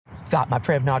Got my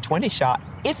Prevnar 20 shot.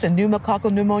 It's a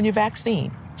pneumococcal pneumonia vaccine.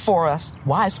 For us,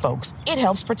 wise folks, it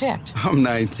helps protect. I'm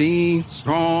 19,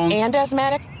 strong. And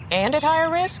asthmatic, and at higher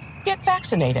risk. Get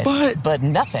vaccinated. But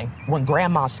nothing when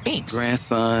grandma speaks.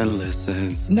 Grandson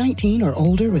listens. 19 or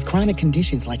older with chronic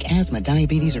conditions like asthma,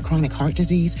 diabetes, or chronic heart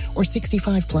disease, or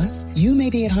 65 plus, you may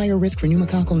be at higher risk for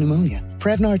pneumococcal pneumonia.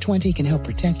 Prevnar 20 can help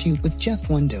protect you with just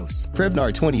one dose.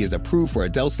 Prevnar 20 is approved for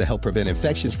adults to help prevent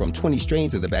infections from 20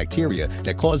 strains of the bacteria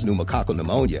that cause pneumococcal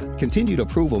pneumonia. Continued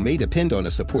approval may depend on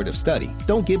a supportive study.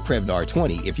 Don't get Prevnar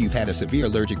 20 if you've had a severe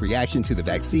allergic reaction to the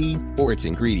vaccine or its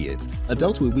ingredients.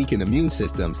 Adults with weakened immune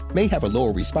systems may have a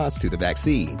lower response to the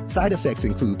vaccine. Side effects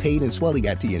include pain and swelling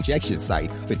at the injection site,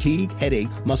 fatigue, headache,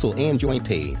 muscle, and joint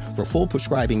pain. For full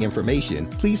prescribing information,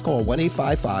 please call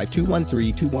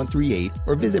 1-855-213-2138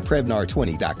 or visit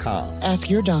Prevnar20.com. Ask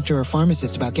your doctor or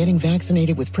pharmacist about getting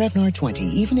vaccinated with Prevnar 20,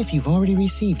 even if you've already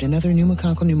received another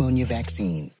pneumococcal pneumonia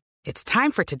vaccine. It's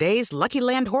time for today's Lucky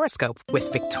Land horoscope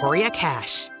with Victoria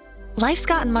Cash. Life's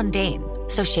gotten mundane,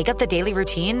 so shake up the daily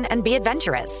routine and be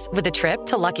adventurous with a trip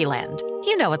to Lucky Land.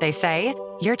 You know what they say,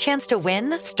 your chance to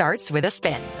win starts with a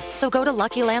spin. So go to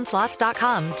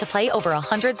LuckyLandSlots.com to play over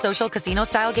 100 social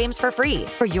casino-style games for free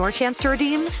for your chance to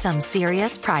redeem some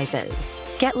serious prizes.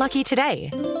 Get lucky today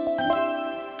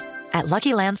at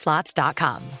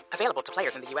LuckyLandSlots.com. Available to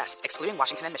players in the U.S., excluding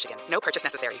Washington and Michigan. No purchase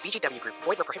necessary. VGW Group.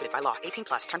 Void where prohibited by law. 18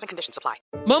 plus. Terms and conditions apply.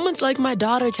 Moments like my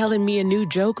daughter telling me a new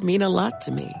joke mean a lot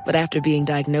to me. But after being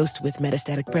diagnosed with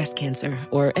metastatic breast cancer,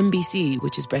 or MBC,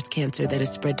 which is breast cancer that is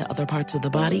spread to other parts of the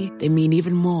body, they mean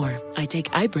even more. I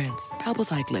take Ibrance,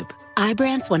 palbociclib.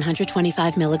 Ibrance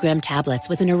 125 milligram tablets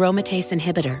with an aromatase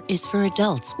inhibitor is for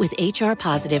adults with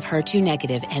HR-positive,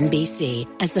 HER2-negative MBC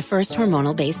as the first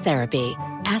hormonal-based therapy.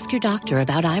 Ask your doctor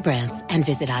about Ibrance and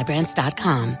visit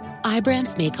Ibrance.com.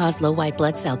 Ibrance may cause low white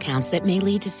blood cell counts that may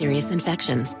lead to serious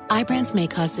infections. Ibrance may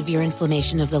cause severe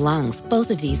inflammation of the lungs. Both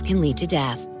of these can lead to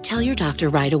death. Tell your doctor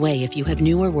right away if you have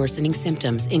new or worsening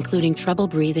symptoms, including trouble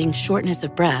breathing, shortness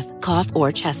of breath, cough,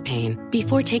 or chest pain.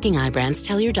 Before taking Ibrance,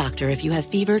 tell your doctor if you have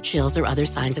fever, chills, or other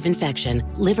signs of infection,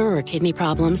 liver or kidney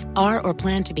problems, are or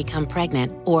plan to become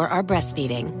pregnant, or are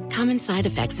breastfeeding. Common side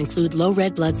effects include low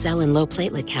red blood cell and low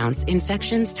platelet counts,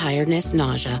 infections, tiredness,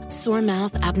 nausea, sore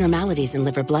mouth, abnormalities in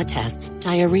liver blood tests,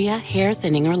 diarrhea, hair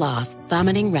thinning or loss,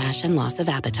 vomiting, rash, and loss of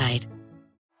appetite.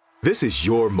 This is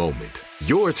your moment,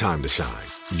 your time to shine,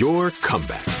 your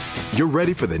comeback. You're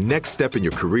ready for the next step in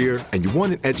your career, and you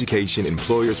want an education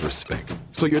employers respect.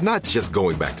 So you're not just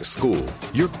going back to school,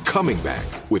 you're coming back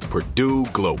with Purdue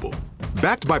Global.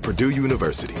 Backed by Purdue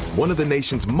University, one of the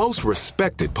nation's most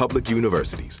respected public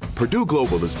universities, Purdue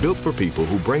Global is built for people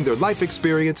who bring their life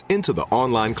experience into the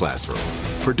online classroom.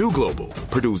 Purdue Global,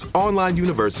 Purdue's online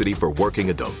university for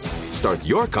working adults. Start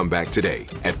your comeback today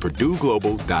at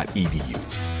purdueglobal.edu.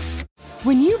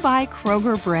 When you buy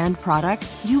Kroger brand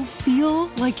products, you feel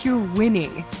like you're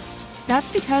winning.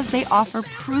 That's because they offer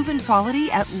proven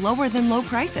quality at lower than low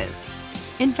prices.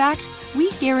 In fact, we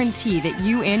guarantee that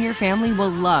you and your family will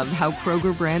love how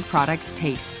Kroger brand products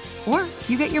taste, or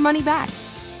you get your money back.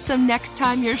 So next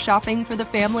time you're shopping for the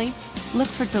family, look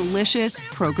for delicious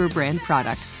Kroger brand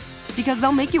products, because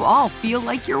they'll make you all feel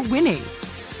like you're winning.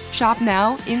 Shop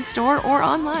now, in-store, or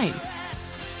online.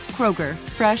 Kroger,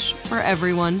 fresh for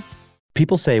everyone.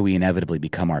 People say we inevitably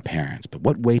become our parents, but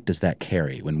what weight does that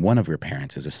carry when one of your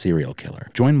parents is a serial killer?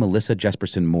 Join Melissa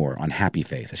Jesperson Moore on Happy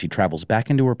Face as she travels back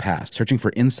into her past, searching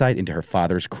for insight into her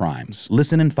father's crimes.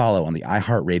 Listen and follow on the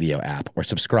iHeartRadio app or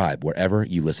subscribe wherever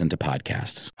you listen to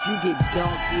podcasts. You get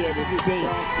donkey every day.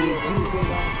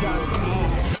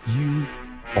 You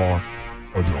are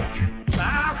a donkey.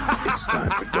 It's time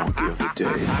for Donkey of the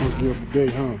Day. Donkey of the Day,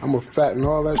 huh? I'm gonna fatten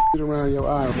all that shit around your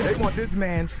eye. They want this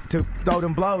man to throw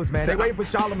them blows, man. They waiting for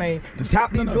Charlemagne to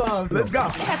tap these gloves. Let's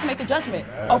go. They had to make the judgment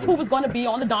of who was going to be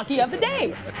on the Donkey of the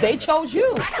Day. They chose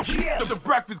you. It's the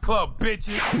Breakfast Club,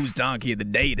 bitches. Who's Donkey of the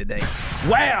Day today?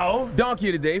 Well, Donkey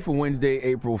of the Day for Wednesday,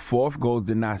 April 4th goes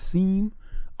to Nassim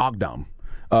Agdam.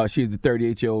 She is the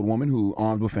 38-year-old woman who,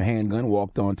 armed with a handgun,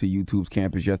 walked onto YouTube's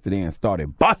campus yesterday and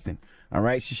started busting. All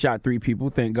right, she shot 3 people.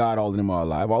 Thank God all of them are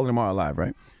alive. All of them are alive,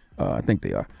 right? I think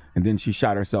they are. And then she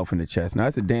shot herself in the chest. Now,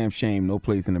 it's a damn shame no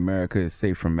place in America is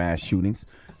safe from mass shootings.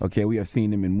 Okay, we have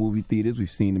seen them in movie theaters.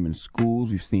 We've seen them in schools.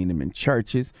 We've seen them in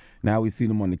churches. Now we see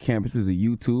them on the campuses of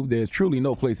YouTube. There's truly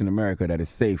no place in America that is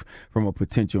safe from a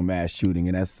potential mass shooting.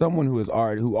 And as someone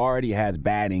who already has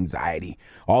bad anxiety,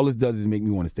 all this does is make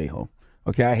me want to stay home.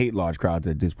 Okay, I hate large crowds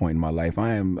at this point in my life.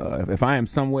 If I am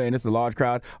somewhere and it's a large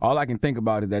crowd, all I can think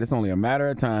about is that it's only a matter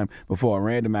of time before a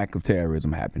random act of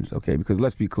terrorism happens, okay? Because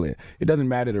let's be clear, it doesn't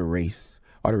matter the race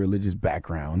or the religious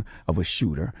background of a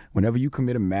shooter. Whenever you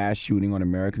commit a mass shooting on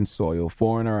American soil,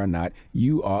 foreigner or not,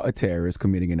 you are a terrorist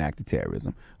committing an act of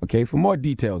terrorism. Okay, for more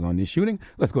details on this shooting,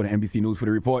 let's go to NBC News for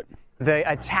the report. The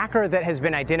attacker that has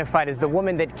been identified as the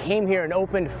woman that came here and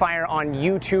opened fire on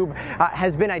YouTube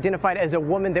has been identified as a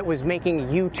woman that was making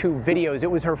YouTube videos.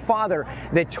 It was her father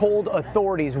that told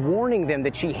authorities, warning them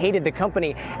that she hated the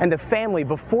company, and the family,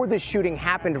 before this shooting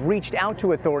happened, reached out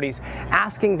to authorities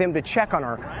asking them to check on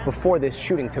her before this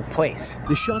shooting took place.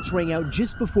 The shots rang out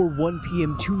just before 1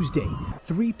 p.m. Tuesday.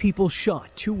 3 people shot,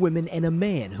 2 women and a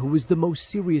man who was the most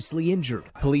seriously injured.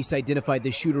 Police identified the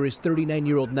shooter as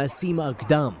 39-year-old Nasim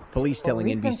Aghdam. Police telling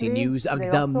NBC News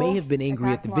Aghdam may have been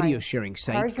angry at the video sharing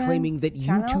site, claiming that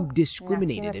YouTube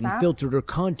discriminated and filtered her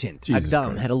content.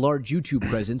 Aghdam had a large YouTube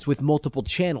presence with multiple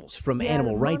channels, from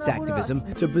animal rights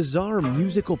activism to bizarre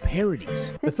musical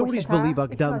parodies. Authorities believe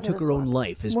Aghdam took her own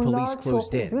life as police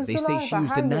closed in. They say she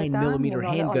used a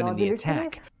 9mm handgun in the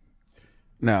attack.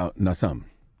 Now, Nasim,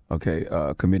 okay,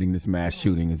 committing this mass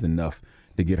shooting is enough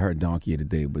to get her donkey of the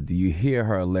day, but do you hear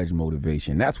her alleged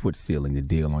motivation? That's what's sealing the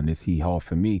deal on this hee-haw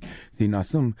for me. See,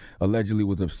 Nasim allegedly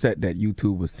was upset that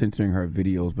YouTube was censoring her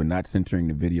videos but not censoring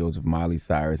the videos of Miley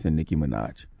Cyrus and Nicki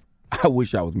Minaj. I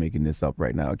wish I was making this up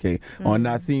right now, okay? On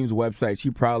Nasim's website, she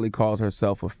proudly calls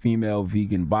herself a female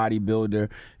vegan bodybuilder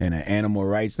and an animal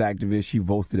rights activist. She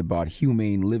boasted about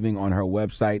humane living on her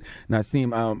website.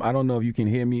 Nasim, I don't know if you can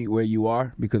hear me where you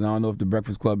are, because I don't know if the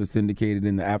Breakfast Club is syndicated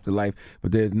in the afterlife,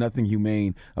 but there's nothing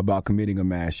humane about committing a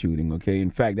mass shooting, okay? In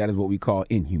fact, that is what we call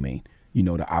inhumane. You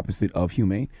know, the opposite of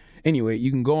humane. Anyway, you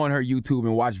can go on her YouTube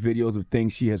and watch videos of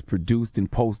things she has produced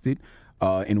and posted.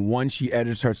 In one, she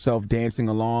edits herself dancing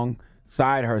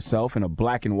alongside herself in a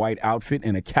black and white outfit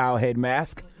and a cow head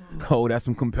mask. Oh, that's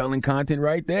some compelling content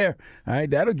right there. All right,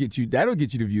 that'll get you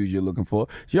the views you're looking for.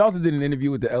 She also did an interview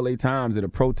with the LA Times at a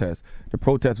protest. The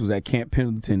protest was at Camp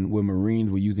Pendleton, where Marines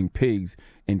were using pigs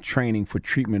in training for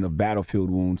treatment of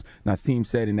battlefield wounds. Nasim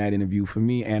said in that interview, "For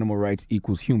me, animal rights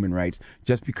equals human rights.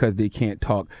 Just because they can't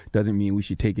talk doesn't mean we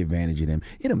should take advantage of them."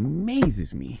 It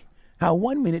amazes me how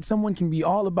 1 minute someone can be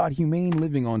all about humane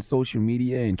living on social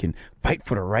media and can fight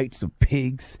for the rights of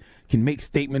pigs, can make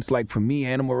statements like, "For me,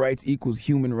 animal rights equals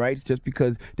human rights. Just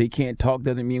because they can't talk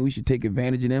doesn't mean we should take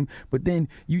advantage of them." But then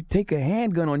you take a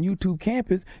handgun on YouTube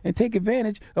campus and take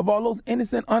advantage of all those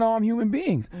innocent, unarmed human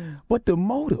beings. But the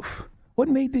motive, what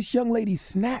made this young lady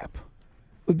snap,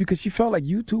 was because she felt like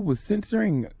YouTube was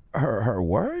censoring her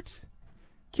words.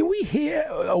 Can we hear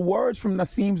words from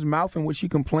Nasim's mouth in which she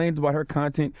complains about her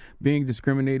content being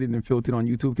discriminated and filtered on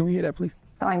YouTube? Can we hear that, please?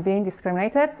 I'm being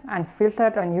discriminated and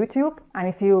filtered on YouTube. And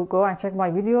if you go and check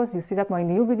my videos, you see that my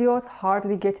new videos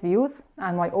hardly get views.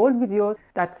 And my old videos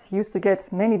that used to get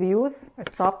many views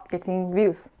stopped getting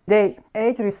views. They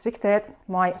age restricted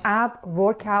my ab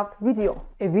workout video.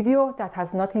 A video that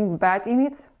has nothing bad in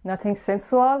it, nothing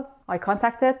sensual. I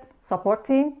contacted support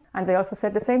team, and they also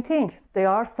said the same thing. There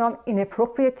are some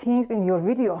inappropriate things in your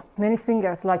video. Many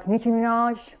singers like Nicki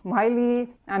Minaj,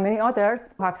 Miley, and many others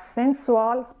who have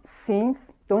sensual scenes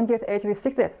don't get age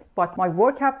restricted, but my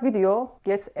workout video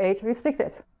gets age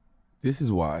restricted. This is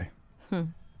why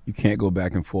you can't go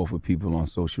back and forth with people on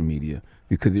social media,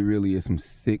 because it really is some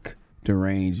sick,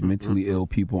 deranged, mentally ill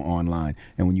people online.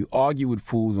 And when you argue with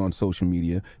fools on social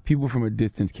media, people from a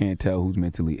distance can't tell who's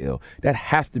mentally ill. That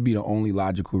has to be the only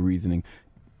logical reasoning.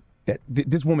 That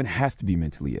this woman has to be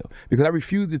mentally ill, because I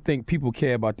refuse to think people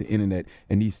care about the internet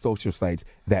and these social sites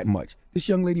that much. This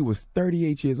young lady was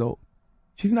 38 years old.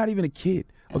 She's not even a kid.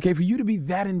 Okay, for you to be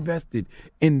that invested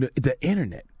in the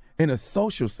internet, in a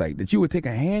social site, that you would take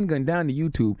a handgun down to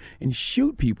YouTube and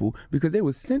shoot people because they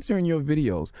were censoring your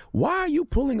videos. Why are you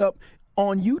pulling up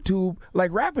on YouTube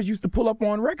like rappers used to pull up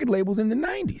on record labels in the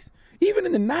 90s? Even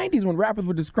in the 90s, when rappers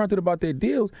were disgruntled about their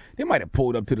deals, they might have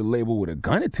pulled up to the label with a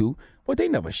gun or two, but they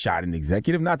never shot an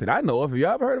executive. Not that I know of. Have you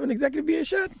ever heard of an executive being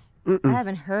shot? I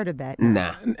haven't heard of that.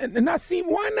 Nah. And Nasim,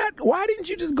 why not? Why didn't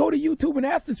you just go to YouTube and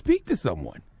ask to speak to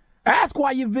someone? Ask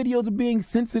why your videos are being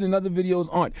censored and other videos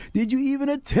aren't. Did you even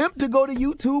attempt to go to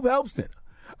YouTube Help Center?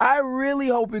 I really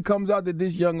hope it comes out that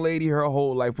this young lady, her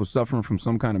whole life, was suffering from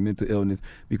some kind of mental illness,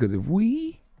 because if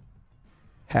we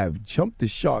have jumped the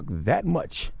shark that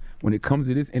much when it comes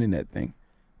to this internet thing,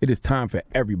 it is time for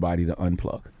everybody to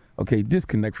unplug. Okay,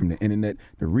 disconnect from the internet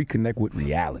to reconnect with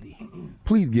reality.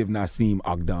 Please give Nasim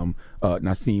Aghdam,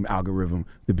 Nasim Algorithm,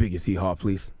 the biggest hee-haw,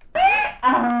 please.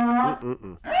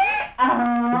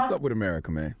 What's up with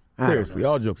America, man? Seriously,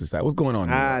 all jokes aside, what's going on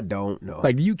here? I don't know.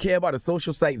 Like, do you care about a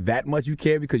social site that much? You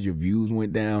care because your views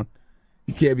went down?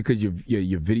 You care because your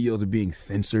videos are being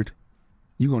censored?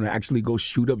 You gonna actually go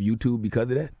shoot up YouTube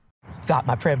because of that? Got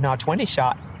my Prevnar 20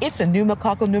 shot. It's a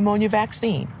pneumococcal pneumonia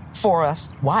vaccine. For us,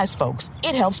 wise folks,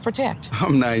 it helps protect.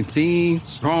 I'm 19,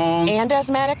 strong. And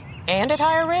asthmatic, and at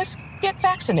higher risk? Get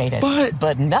vaccinated.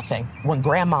 But nothing when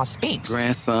grandma speaks.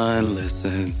 Grandson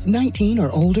listens. 19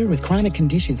 or older with chronic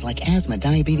conditions like asthma,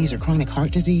 diabetes, or chronic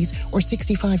heart disease, or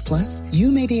 65 plus,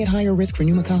 you may be at higher risk for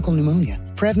pneumococcal pneumonia.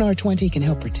 Prevnar 20 can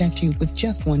help protect you with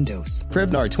just one dose.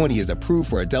 Prevnar 20 is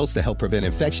approved for adults to help prevent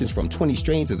infections from 20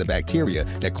 strains of the bacteria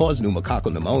that cause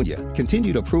pneumococcal pneumonia.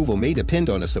 Continued approval may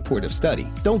depend on a supportive study.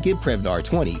 Don't give Prevnar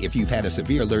 20 if you've had a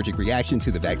severe allergic reaction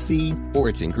to the vaccine or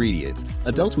its ingredients.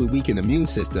 Adults with weakened immune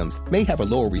systems may have a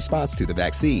lower response to the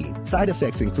vaccine. Side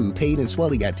effects include pain and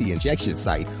swelling at the injection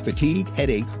site, fatigue,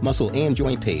 headache, muscle, and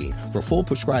joint pain. For full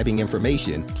prescribing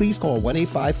information, please call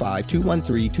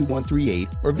 1-855-213-2138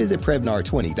 or visit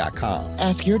Prevnar20.com.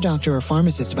 Ask your doctor or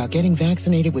pharmacist about getting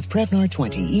vaccinated with Prevnar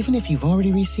 20, even if you've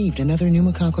already received another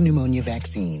pneumococcal pneumonia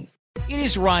vaccine. It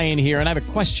is Ryan here, and I have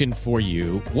a question for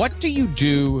you. What do you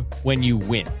do when you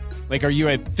win? Like, are you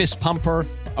a fist pumper,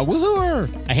 a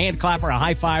woohooer, a hand clapper, a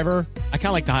high fiver? I kind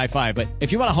of like the high five, but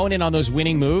if you want to hone in on those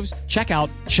winning moves, check out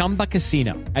Chumba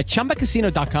Casino. At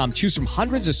ChumbaCasino.com, choose from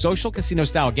hundreds of social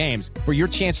casino-style games for your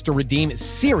chance to redeem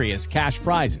serious cash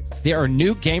prizes. There are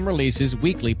new game releases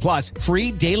weekly, plus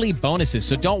free daily bonuses,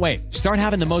 so don't wait. Start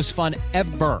having the most fun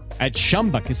ever at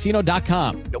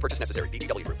ChumbaCasino.com. No purchase necessary.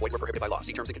 VGW Group. Void where prohibited by law.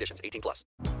 See terms and conditions. 18 plus.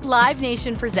 Live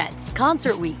Nation presents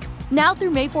Concert Week. Now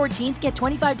through May 14th, get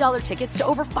 $25 tickets to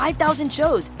over 5,000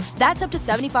 shows. That's up to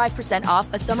 75% off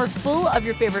a summer full of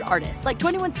your favorite artists like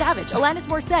 21 Savage, Alanis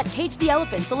Morissette, Cage the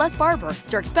Elephant, Celeste Barber,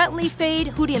 Dierks Bentley, Fade,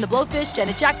 Hootie and the Blowfish,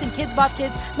 Janet Jackson, Kidz Bop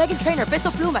Kids, Meghan Trainor, Peso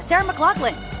Pluma, Sarah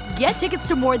McLachlan. Get tickets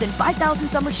to more than 5,000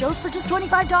 summer shows for just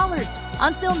 $25.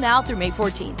 Until now through May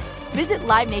 14th. Visit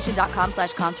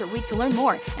LiveNation.com/Concert Week to learn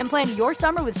more and plan your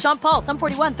summer with Sean Paul, Sum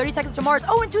 41, 30 Seconds to Mars,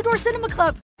 and Two Door Cinema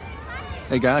Club.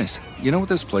 Hey guys, you know what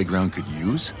this playground could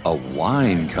use? A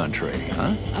wine country,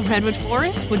 huh? A redwood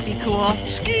forest would be cool.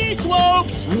 Ski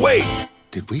slopes! Wait!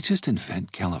 Did we just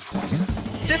invent California?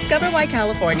 Discover why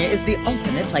California is the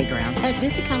ultimate playground at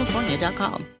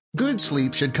visitcalifornia.com. Good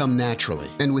sleep should come naturally,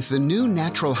 and with the new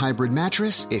Natural Hybrid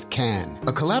mattress, it can.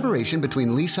 A collaboration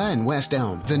between Lisa and West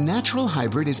Elm, the Natural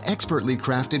Hybrid is expertly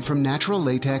crafted from natural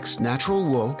latex, natural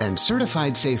wool, and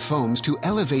certified safe foams to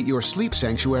elevate your sleep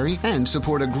sanctuary and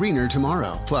support a greener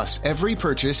tomorrow. Plus, every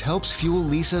purchase helps fuel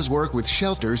Lisa's work with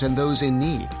shelters and those in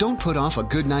need. Don't put off a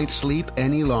good night's sleep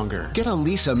any longer. Get a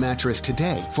Lisa mattress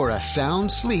today for a sound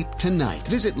sleep tonight.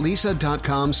 Visit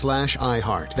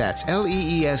lisa.com/iHeart. That's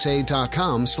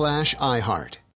LEESA.com/iHeart.